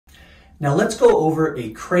Now let's go over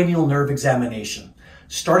a cranial nerve examination.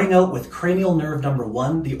 Starting out with cranial nerve number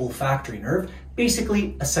 1, the olfactory nerve,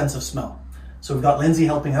 basically a sense of smell. So we've got Lindsay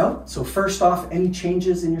helping out. So first off, any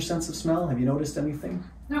changes in your sense of smell? Have you noticed anything?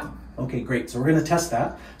 No. Okay, great. So we're going to test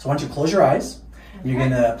that. So I want you to close your eyes. Okay. You're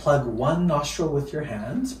going to plug one nostril with your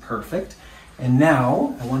hands. Perfect. And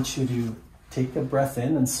now I want you to take a breath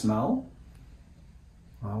in and smell.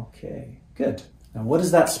 Okay, good. Now what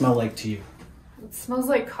does that smell like to you? It smells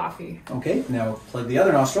like coffee. Okay, now plug the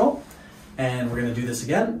other nostril. And we're going to do this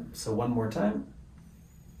again. So one more time.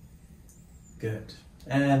 Good.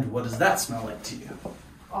 And what does that smell like to you?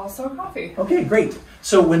 Also coffee. Okay, great.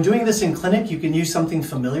 So when doing this in clinic, you can use something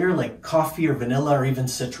familiar like coffee or vanilla or even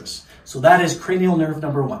citrus. So that is cranial nerve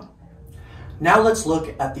number 1. Now let's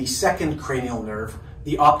look at the second cranial nerve,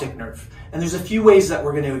 the optic nerve. And there's a few ways that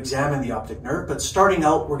we're going to examine the optic nerve, but starting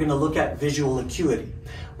out, we're going to look at visual acuity.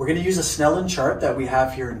 We're going to use a Snellen chart that we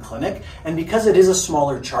have here in clinic. And because it is a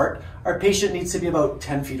smaller chart, our patient needs to be about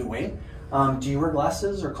 10 feet away. Do you wear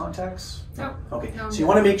glasses or contacts? No. Okay, no, so you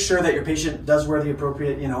want to make sure that your patient does wear the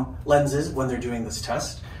appropriate, lenses when they're doing this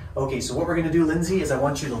test. Okay, so what we're going to do, Lindsay, is I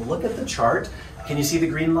want you to look at the chart. Can you see the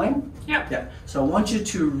green line? Yep. Yeah. So I want you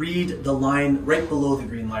to read the line right below the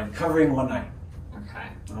green line, covering one eye. Okay.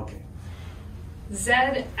 Okay.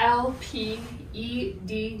 ZLPEDTC.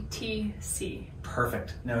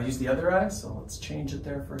 Perfect. Now use the other eye, so let's change it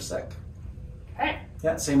there for a sec. Okay.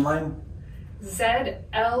 Yeah, same line.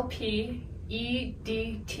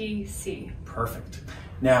 ZLPEDTC. Perfect.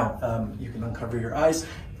 Now, you can uncover your eyes.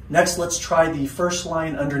 Next, let's try the first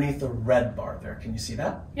line underneath the red bar there. Can you see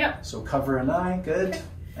that? Yep. So cover an eye, good. Okay.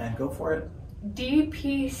 And go for it.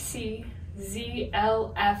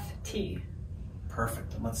 DPCZLFT.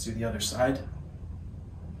 Perfect. And let's do the other side.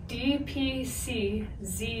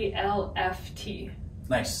 DPCZLFT.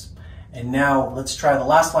 Nice. And now let's try the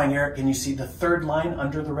last line here. Can you see the third line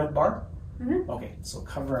under the red bar? Mm-hmm. Okay, so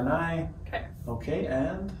cover an eye. Okay. Okay,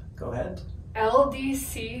 and go ahead.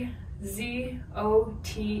 LDCZOTE.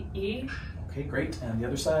 Okay, great. And the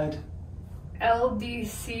other side.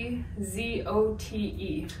 LDCZOTE.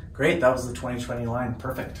 Great, that was the 2020 line.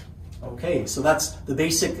 Perfect. Okay, so that's the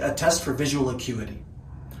basic test for visual acuity.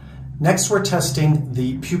 Next, we're testing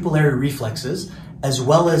the pupillary reflexes as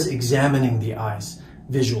well as examining the eyes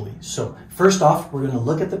visually. So first off, we're going to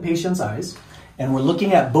look at the patient's eyes and we're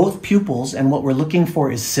looking at both pupils, and what we're looking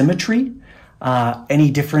for is symmetry, any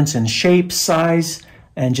difference in shape, size,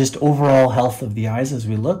 and just overall health of the eyes as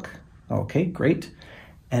we look. Okay, great.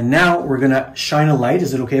 And now we're going to shine a light.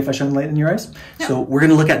 Is it okay if I shine a light in your eyes? Yeah. So we're going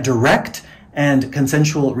to look at direct and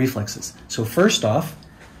consensual reflexes. So first off,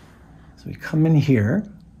 so we come in here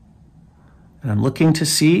and I'm looking to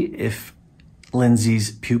see if Lindsay's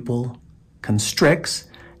pupil constricts.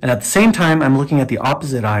 And at the same time, I'm looking at the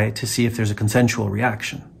opposite eye to see if there's a consensual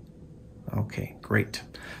reaction. Okay, great.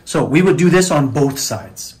 So we would do this on both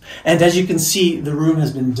sides. And as you can see, the room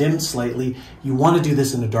has been dimmed slightly. You want to do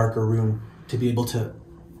this in a darker room to be able to,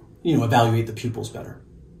 evaluate the pupils better.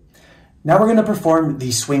 Now we're going to perform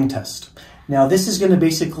the swing test. Now this is going to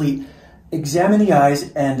basically examine the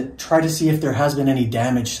eyes and try to see if there has been any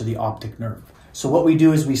damage to the optic nerve. So what we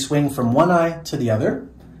do is we swing from one eye to the other.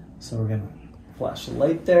 So we're going to flash the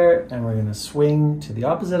light there and we're going to swing to the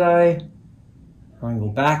opposite eye. We're going to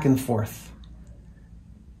go back and forth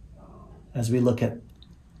as we look at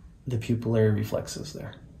the pupillary reflexes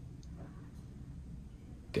there.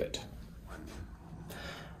 Good.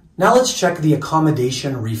 Now let's check the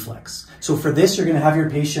accommodation reflex. So for this, you're going to have your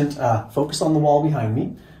patient focus on the wall behind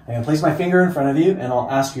me. I'm going to place my finger in front of you and I'll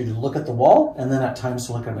ask you to look at the wall and then at times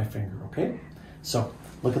to look at my finger, okay? So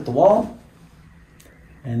look at the wall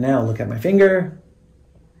and now look at my finger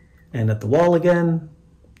and at the wall again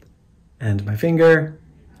and my finger.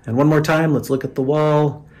 And one more time, let's look at the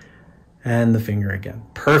wall and the finger again.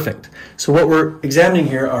 Perfect. So what we're examining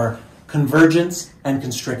here are convergence and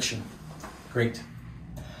constriction. Great.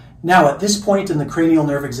 Now, at this point in the cranial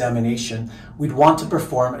nerve examination, we'd want to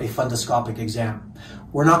perform a fundoscopic exam.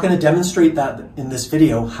 We're not going to demonstrate that in this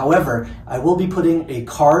video. However, I will be putting a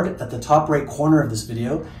card at the top right corner of this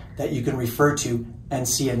video that you can refer to and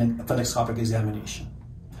see a fundoscopic examination.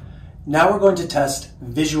 Now we're going to test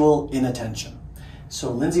visual inattention.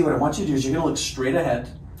 So Lindsay, what I want you to do is you're going to look straight ahead,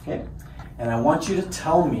 okay? And I want you to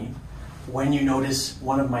tell me when you notice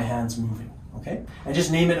one of my hands moving, okay? And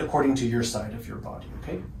just name it according to your side of your body,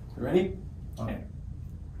 okay? You ready? Okay.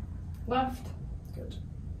 Left. Good.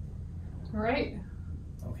 Right.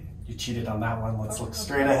 Okay, you cheated on that one. Let's look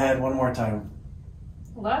straight ahead one more time.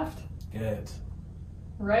 Left. Good.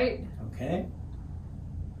 Right. Okay.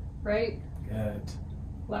 Right. Good.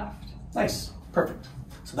 Left. Nice. Perfect.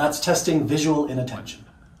 So that's testing visual inattention.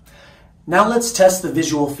 Now let's test the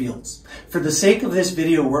visual fields. For the sake of this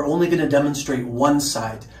video, we're only going to demonstrate one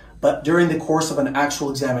side, but during the course of an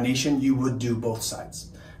actual examination, you would do both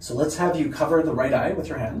sides. So let's have you cover the right eye with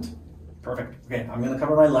your hand. Perfect. Okay, I'm going to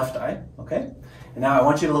cover my left eye, okay? And now I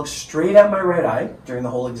want you to look straight at my right eye during the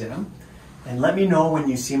whole exam, and let me know when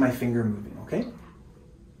you see my finger moving, okay?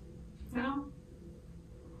 No.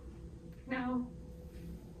 No.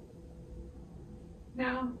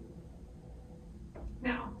 No.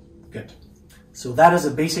 No. Good. So that is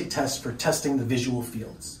a basic test for testing the visual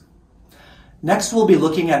fields. Next, we'll be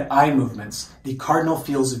looking at eye movements, the cardinal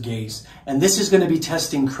fields of gaze. And this is going to be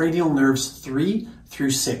testing cranial nerves 3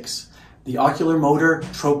 through 6, the oculomotor,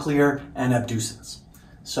 trochlear, and abducens.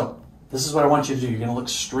 So this is what I want you to do. You're going to look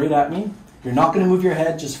straight at me. You're not going to move your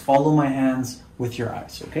head. Just follow my hands with your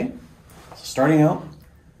eyes, okay? So starting out,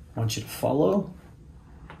 I want you to follow.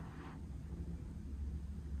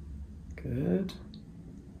 Good.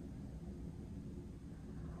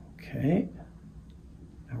 Okay,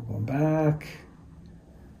 now we're going back.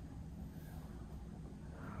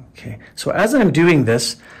 Okay, so as I'm doing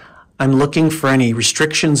this, I'm looking for any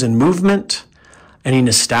restrictions in movement, any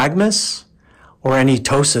nystagmus, or any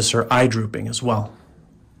ptosis or eye drooping as well.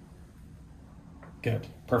 Good,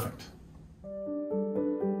 perfect.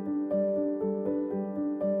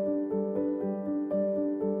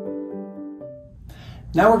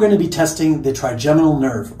 Now we're going to be testing the trigeminal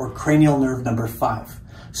nerve or cranial nerve number 5.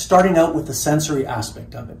 Starting out with the sensory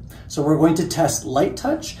aspect of it. So we're going to test light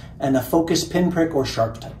touch and a focused pinprick or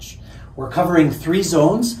sharp touch. We're covering 3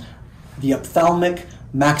 zones, the ophthalmic,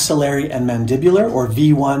 maxillary, and mandibular, or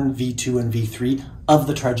V1, V2, and V3 of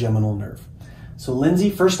the trigeminal nerve. So Lindsay,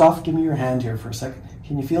 first off, give me your hand here for a second.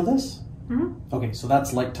 Can you feel this? Mm-hmm. Okay, so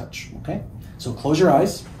that's light touch, okay? So close your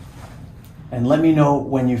eyes and let me know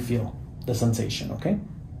when you feel the sensation, okay?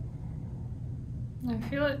 I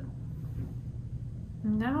feel it.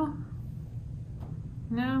 No.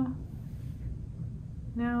 No.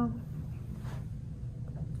 No.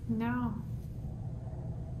 No.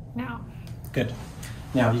 No. Good.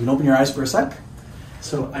 Now you can open your eyes for a sec.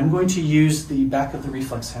 So I'm going to use the back of the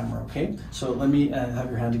reflex hammer, okay? So let me have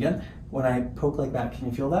your hand again. When I poke like that, can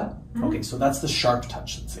you feel that? Mm-hmm. Okay, so that's the sharp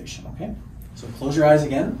touch sensation, okay? So close your eyes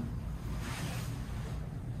again.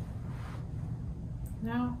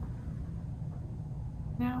 No.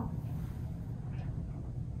 No.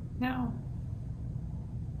 No.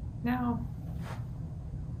 No.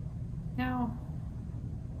 No.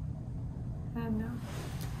 And no.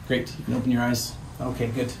 Great, you can open your eyes. Okay,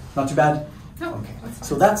 good. Not too bad? No. Okay, That's fine.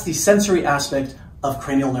 so that's the sensory aspect of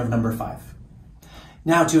cranial nerve number 5.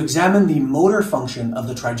 Now to examine the motor function of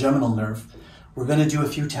the trigeminal nerve, we're going to do a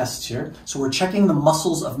few tests here. So we're checking the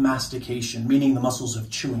muscles of mastication, meaning the muscles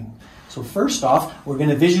of chewing. So first off, we're going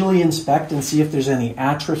to visually inspect and see if there's any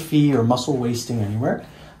atrophy or muscle wasting anywhere.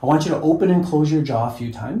 I want you to open and close your jaw a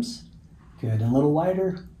few times. Good, and a little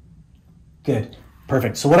wider. Good,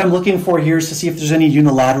 perfect. So what I'm looking for here is to see if there's any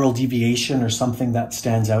unilateral deviation or something that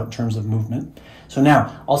stands out in terms of movement. So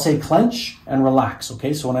now, I'll say clench and relax,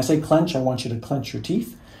 okay? So when I say clench, I want you to clench your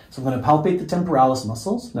teeth. So I'm going to palpate the temporalis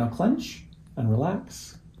muscles. Now clench and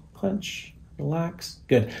relax, clench, relax.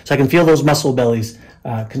 Good. So I can feel those muscle bellies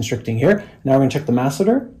constricting here. Now we're going to check the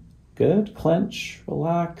masseter. Good. Clench,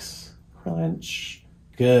 relax, clench.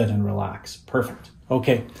 Good, and relax. Perfect.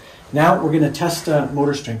 Okay. Now we're going to test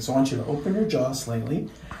motor strength. So I want you to open your jaw slightly.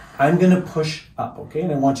 I'm going to push up, okay?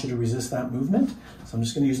 And I want you to resist that movement. So I'm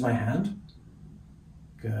just going to use my hand.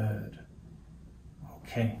 Good.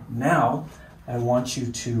 Okay. Now I want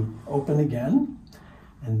you to open again.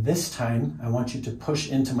 And this time I want you to push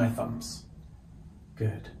into my thumbs.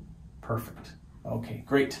 Good. Perfect. Okay,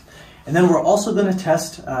 great. And then we're also going to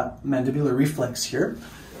test mandibular reflex here.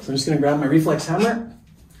 So I'm just going to grab my reflex hammer.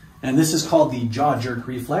 And this is called the jaw jerk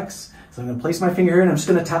reflex. So I'm going to place my finger here and I'm just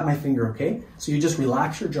going to tap my finger, okay? So you just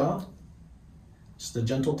relax your jaw. Just a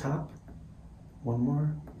gentle tap. One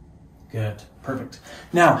more. Good. Perfect.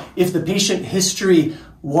 Now, if the patient history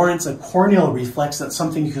warrants a corneal reflex, that's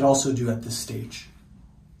something you could also do at this stage.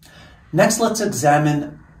 Next, let's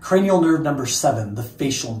examine cranial nerve number 7, the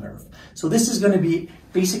facial nerve. So this is going to be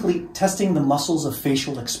basically testing the muscles of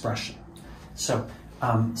facial expression. So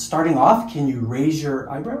starting off, can you raise your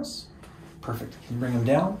eyebrows? Perfect. Can you bring them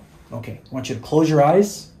down? Okay. I want you to close your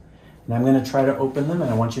eyes, and I'm going to try to open them,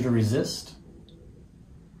 and I want you to resist.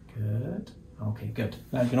 Good. Okay, good.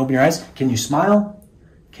 Now you can open your eyes. Can you smile?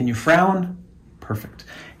 Can you frown? Perfect.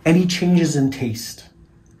 Any changes in taste?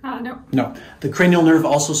 No. No. The cranial nerve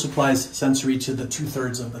also supplies sensory to the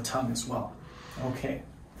 2/3 of the tongue as well. Okay,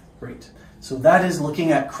 great. So that is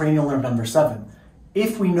looking at cranial nerve number 7.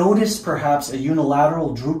 If we notice perhaps a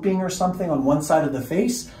unilateral drooping or something on one side of the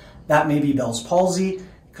face, that may be Bell's palsy. It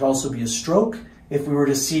could also be a stroke. If we were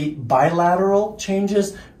to see bilateral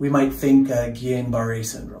changes, we might think Guillain-Barré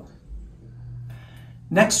syndrome.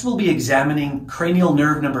 Next, we'll be examining cranial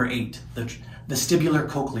nerve number 8, the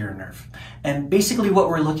vestibulocochlear nerve. And basically what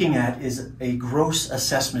we're looking at is a gross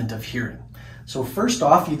assessment of hearing. So first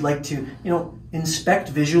off, you'd like to, inspect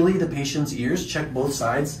visually the patient's ears, check both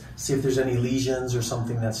sides, see if there's any lesions or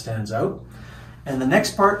something that stands out. And the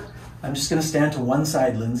next part, I'm just going to stand to one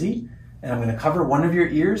side, Lindsay, and I'm going to cover one of your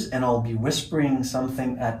ears, and I'll be whispering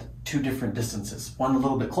something at 2 different distances. One a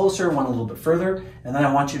little bit closer, one a little bit further, and then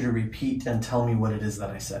I want you to repeat and tell me what it is that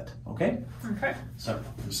I said, okay? Okay. So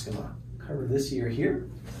I'm just going to cover this ear here,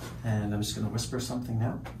 and I'm just going to whisper something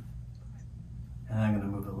now. And I'm going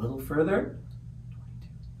to move a little further.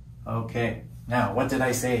 Okay, now what did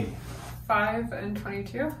I say? 5 and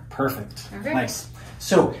 22. Perfect. Okay. Nice.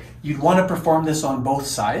 So you'd want to perform this on both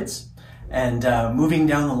sides, and moving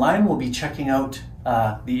down the line, we'll be checking out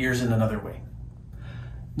the ears in another way.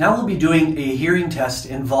 Now we'll be doing a hearing test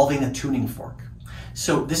involving a tuning fork.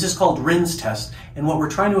 So this is called Rin's test, and what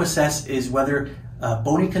we're trying to assess is whether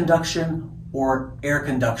bony conduction or air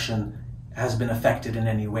conduction has been affected in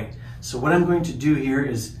any way. So what I'm going to do here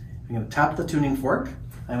is I'm going to tap the tuning fork.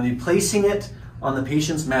 I'm going to be placing it on the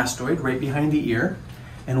patient's mastoid right behind the ear.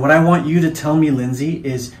 And what I want you to tell me, Lindsay,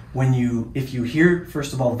 is if you hear,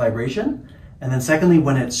 first of all, the vibration, and then secondly,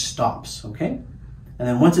 when it stops, okay? And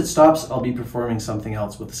then once it stops, I'll be performing something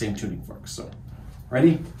else with the same tuning fork. So,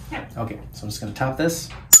 ready? Yeah. Okay, so I'm just going to tap this.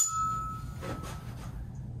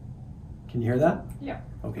 Can you hear that? Yeah.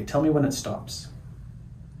 Okay, tell me when it stops.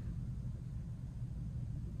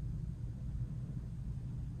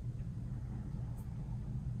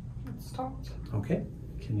 It stopped. Okay,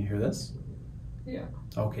 can you hear this? Yeah.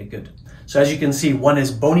 Okay, good. So as you can see, one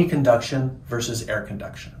is bony conduction versus air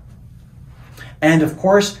conduction. And of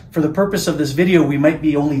course, for the purpose of this video, we might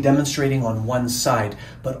be only demonstrating on one side,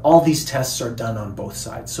 but all these tests are done on both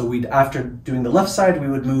sides. So after doing the left side, we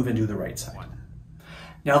would move and do the right side.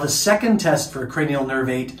 Now the second test for cranial nerve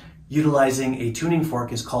 8 utilizing a tuning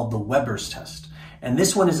fork is called the Weber's test. And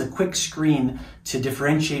this one is a quick screen to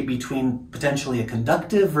differentiate between potentially a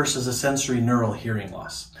conductive versus a sensory neural hearing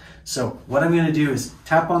loss. So what I'm going to do is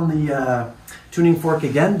tap on the tuning fork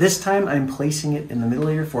again. This time I'm placing it in the middle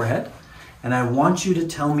of your forehead. And I want you to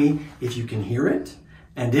tell me if you can hear it.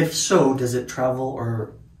 And if so, does it travel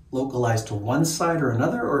or localize to one side or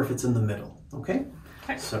another, or if it's in the middle, okay?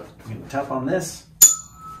 Okay. So I'm going to tap on this.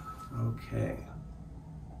 Okay.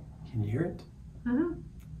 Can you hear it? Mm-hmm.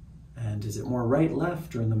 And is it more right,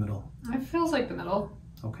 left, or in the middle? It feels like the middle.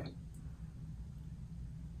 Okay.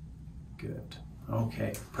 Good.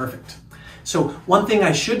 Okay, perfect. So one thing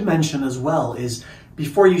I should mention as well is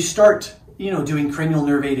before you start, doing cranial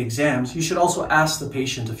nerve 8 exams, you should also ask the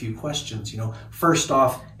patient a few questions. First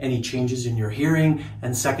off, any changes in your hearing,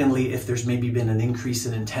 and secondly, if there's maybe been an increase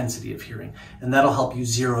in intensity of hearing, and that'll help you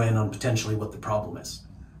zero in on potentially what the problem is.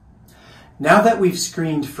 Now that we've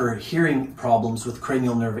screened for hearing problems with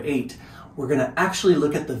cranial nerve 8, we're going to actually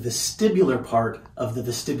look at the vestibular part of the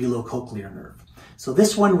vestibulocochlear nerve. So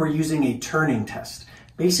this one we're using a turning test.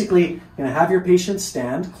 Basically, you're going to have your patient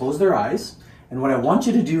stand, close their eyes, and what I want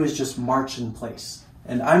you to do is just march in place.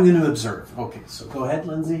 And I'm going to observe. Okay, so go ahead,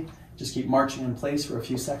 Lindsay. Just keep marching in place for a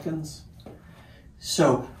few seconds.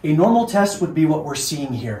 So a normal test would be what we're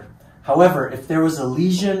seeing here. However, if there was a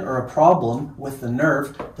lesion or a problem with the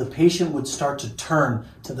nerve, the patient would start to turn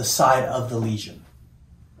to the side of the lesion.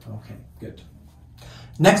 Okay, good.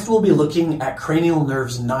 Next, we'll be looking at cranial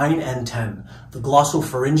nerves 9 and 10, the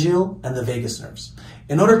glossopharyngeal and the vagus nerves.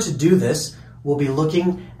 In order to do this, we'll be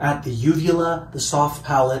looking at the uvula, the soft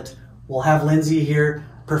palate. We'll have Lindsay here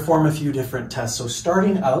perform a few different tests. So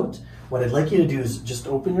starting out, what I'd like you to do is just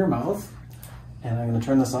open your mouth, and I'm going to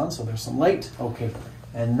turn this on so there's some light. Okay.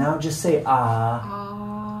 And now just say, ah.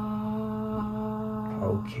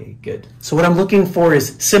 Okay, good. So what I'm looking for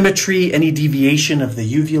is symmetry, any deviation of the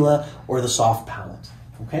uvula or the soft palate.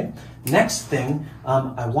 Okay? Next thing,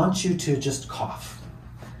 I want you to just cough.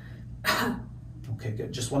 Okay,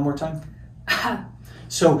 good. Just one more time.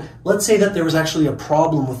 So let's say that there was actually a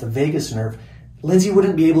problem with the vagus nerve. Lindsay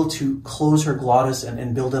wouldn't be able to close her glottis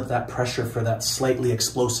and build up that pressure for that slightly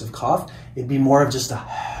explosive cough. It'd be more of just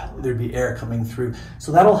there'd be air coming through.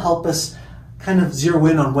 So that'll help us kind of zero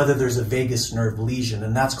in on whether there's a vagus nerve lesion,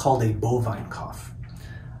 and that's called a bovine cough.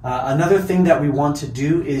 Another thing that we want to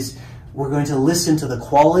do is we're going to listen to the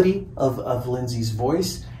quality of Lindsay's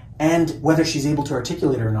voice, and whether she's able to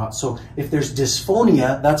articulate or not. So if there's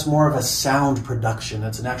dysphonia, that's more of a sound production.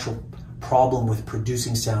 That's an actual problem with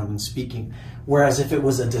producing sound and speaking. Whereas if it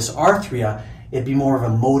was a dysarthria, it'd be more of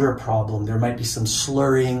a motor problem. There might be some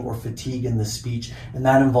slurring or fatigue in the speech, and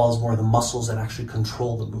that involves more of the muscles that actually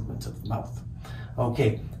control the movement of the mouth.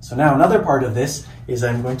 Okay, so now another part of this is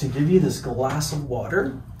I'm going to give you this glass of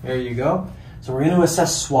water. There you go. So we're going to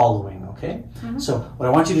assess swallowing, okay? So what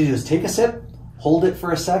I want you to do is take a sip, hold it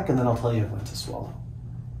for a sec, and then I'll tell you when to swallow.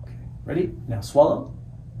 Okay, ready? Now swallow.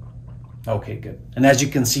 Okay, good. And as you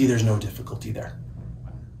can see, there's no difficulty there.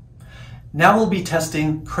 Now we'll be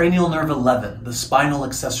testing cranial nerve 11, the spinal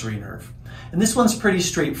accessory nerve. And this one's pretty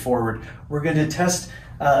straightforward. We're going to test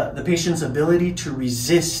the patient's ability to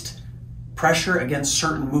resist pressure against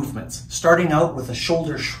certain movements, starting out with a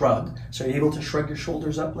shoulder shrug. So are you able to shrug your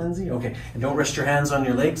shoulders up, Lindsay? Okay, and don't rest your hands on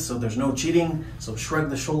your legs, so there's no cheating. So shrug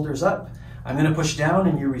the shoulders up. I'm going to push down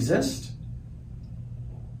and you resist.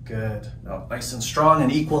 Good. No, nice and strong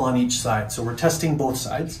and equal on each side. So we're testing both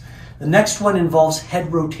sides. The next one involves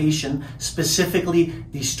head rotation, specifically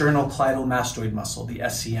the sternocleidomastoid muscle, the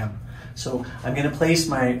SCM. So I'm going to place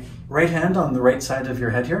my right hand on the right side of your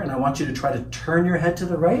head here, and I want you to try to turn your head to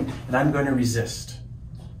the right, and I'm going to resist.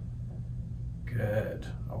 Good.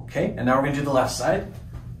 Okay, and now we're going to do the left side,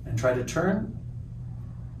 and try to turn.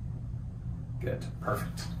 Good.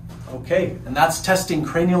 Perfect. Okay, and that's testing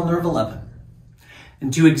cranial nerve 11.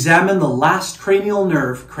 And to examine the last cranial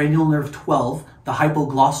nerve 12, the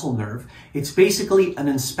hypoglossal nerve, it's basically an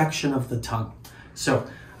inspection of the tongue. So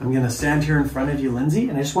I'm going to stand here in front of you, Lindsay,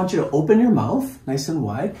 and I just want you to open your mouth nice and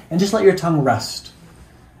wide and just let your tongue rest.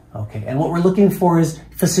 Okay, and what we're looking for is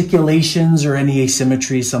fasciculations or any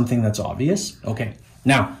asymmetry, something that's obvious. Okay,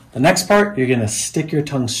 now the next part, you're going to stick your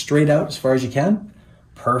tongue straight out as far as you can.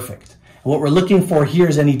 Perfect. And what we're looking for here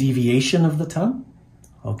is any deviation of the tongue.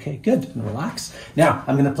 Okay, good. And relax. Now,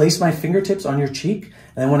 I'm going to place my fingertips on your cheek,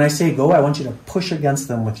 and then when I say go, I want you to push against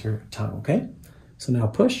them with your tongue, okay? So now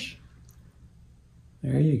push.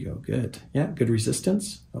 There you go. Good. Yeah, good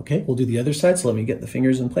resistance. Okay, we'll do the other side, so let me get the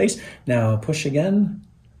fingers in place. Now push again.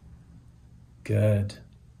 Good.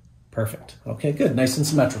 Perfect. Okay, good. Nice and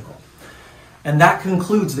symmetrical. And that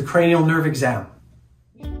concludes the cranial nerve exam.